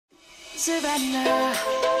Savannah,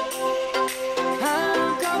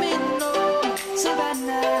 I'm coming home,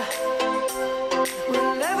 Savannah.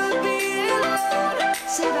 We'll never be alone,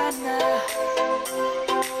 Savannah.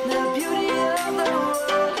 The beauty of the world.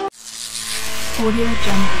 Audio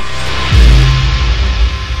Jungle.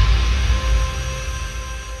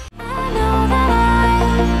 I know that I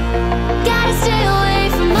gotta stay away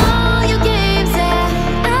from all your games, and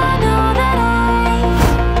I know that I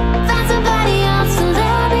found somebody else to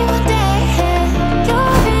love me one day.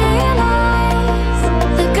 You'll realize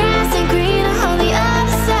the grass ain't greener on the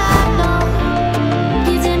other side. No,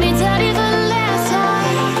 you did me dirty for the last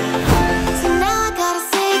time, so now I gotta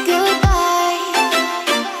say goodbye.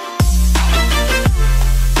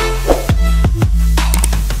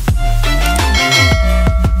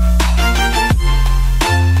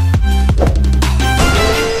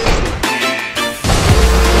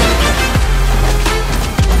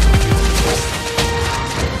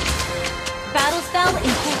 Battle spell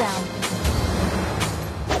in cooldown.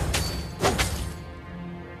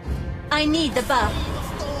 I need the buff.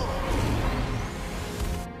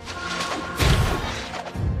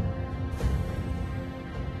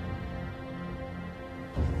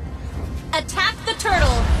 Attack the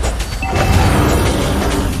turtle.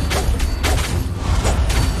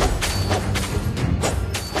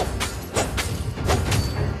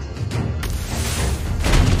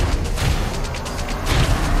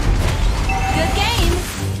 Good game.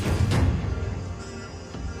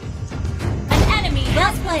 An enemy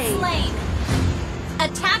has been slain.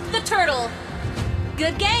 Attack the turtle.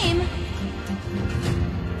 Good game.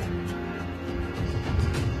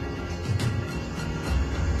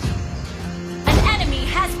 An enemy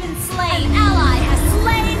has been slain. An ally has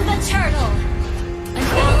slain the turtle. An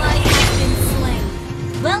ally has been slain.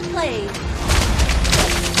 Well played.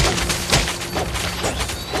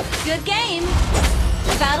 Good game.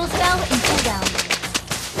 Battle spell in cooldown.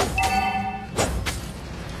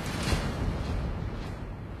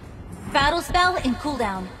 Battle spell in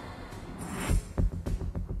cooldown.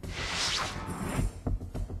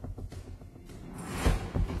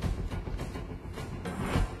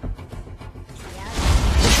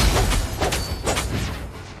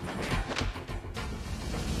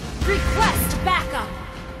 Request backup.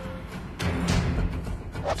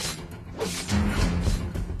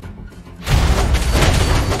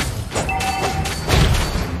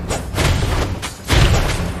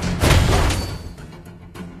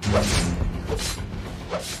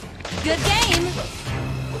 Good game.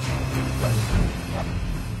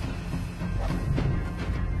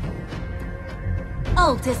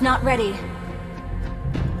 Ult is not ready.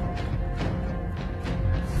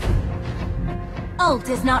 Ult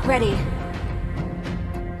is not ready.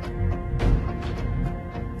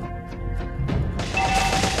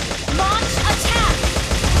 Launch attack.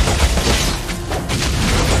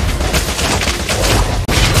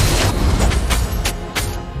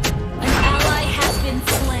 An ally has been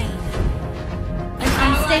slain. An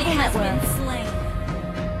ally has been slain.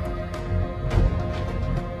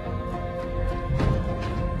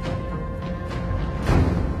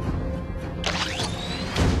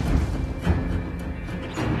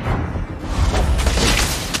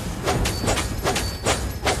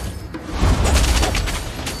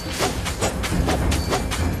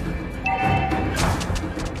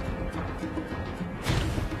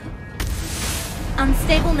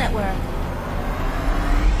 Unstable network.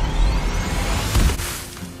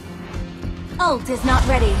 Ult is not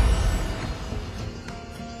ready.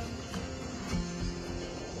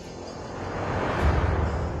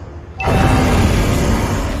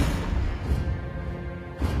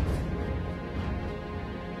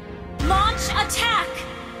 Launch attack!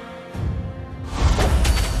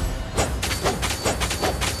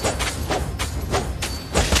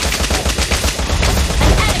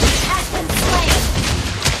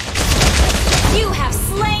 You have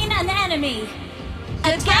slain an enemy!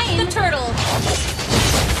 Attack the turtle!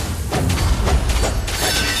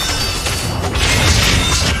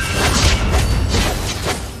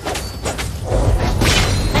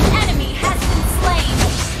 An enemy has been slain!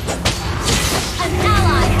 An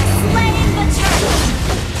ally has slain the turtle!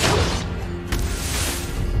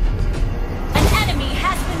 An enemy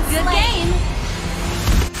has been slain! Good game!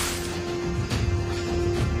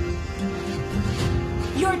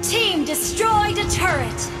 Your team destroyed a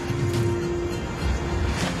turret!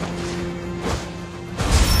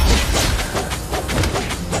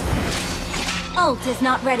 Ult is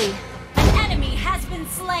not ready. An enemy has been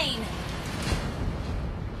slain.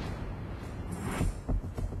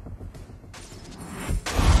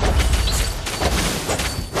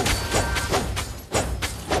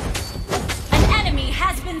 An enemy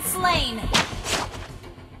has been slain.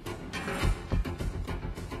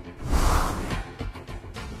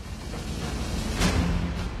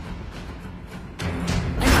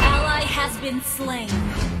 been slain.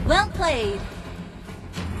 Well played.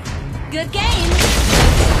 Good game.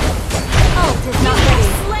 Ult is not ready. You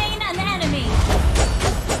have slain an enemy.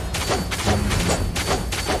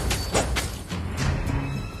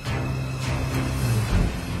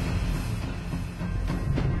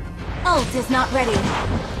 Ult is not ready.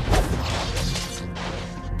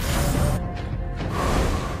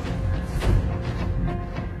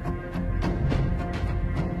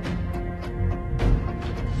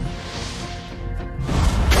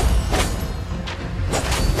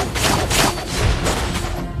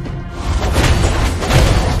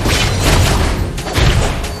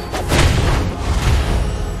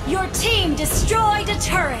 Your team destroyed a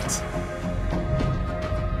turret.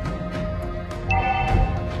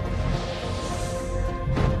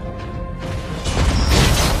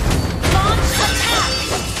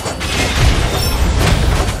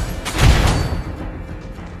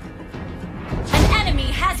 Slain. An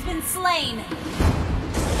enemy has been slain.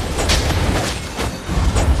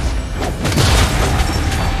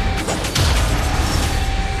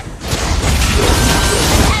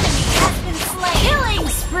 Killing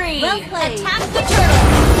spree. Well played. Attack the turtle.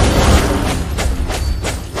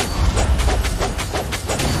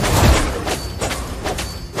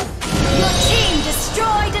 Your team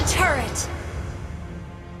destroyed a turret.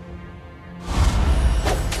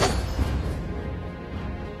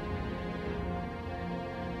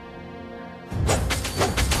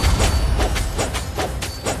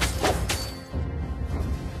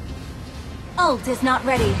 Ult is not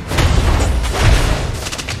ready. An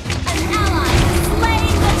ally has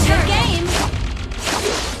slain the turret. Game.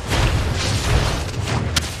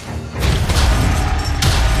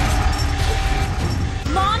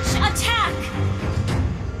 Launch attack.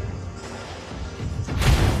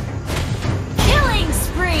 Killing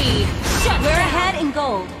spree. We're ahead in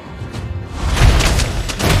gold.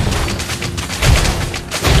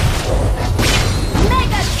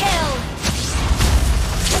 Mega kill.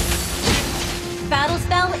 Battle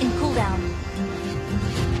spell in cooldown.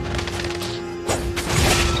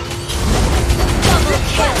 Double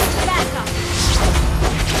kill. Backup.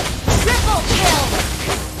 Triple kill.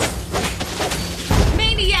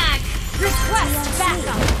 Maniac. Request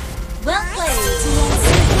backup. Well played.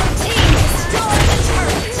 Your team destroyed a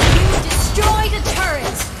turret. You destroyed a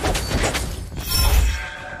turret.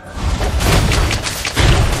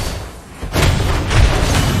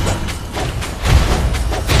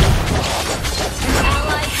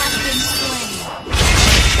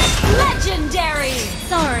 Legendary!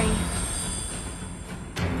 Sorry.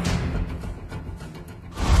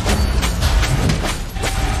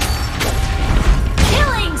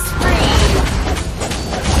 Killing spree!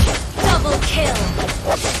 Double kill!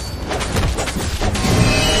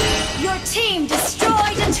 Your team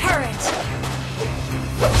destroyed a turret!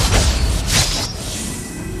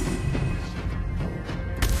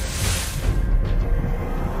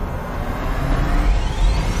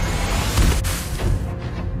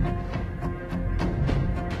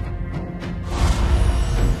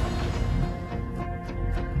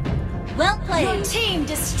 Well played. Your team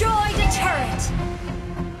destroyed a turret.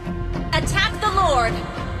 Attack the Lord.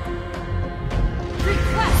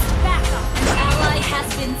 Request backup. An ally has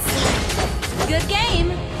been slain. Good game.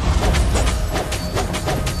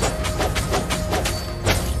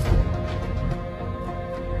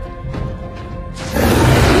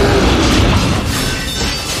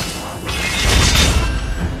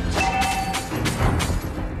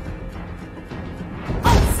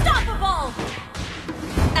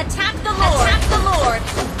 Attack the Lord! Attack the Lord!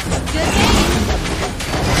 Good game!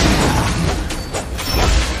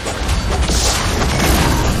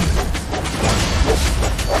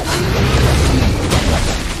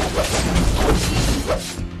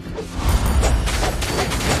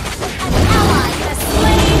 An ally has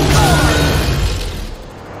slain Lord!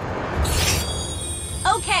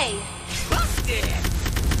 Okay! Busted!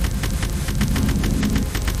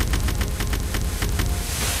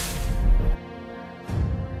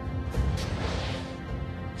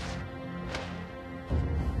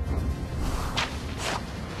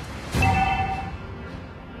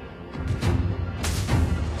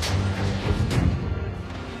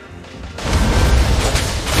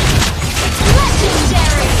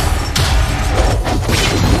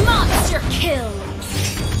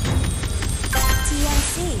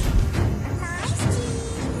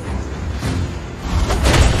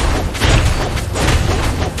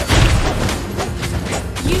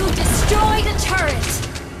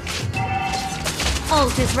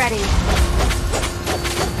 Ult is ready.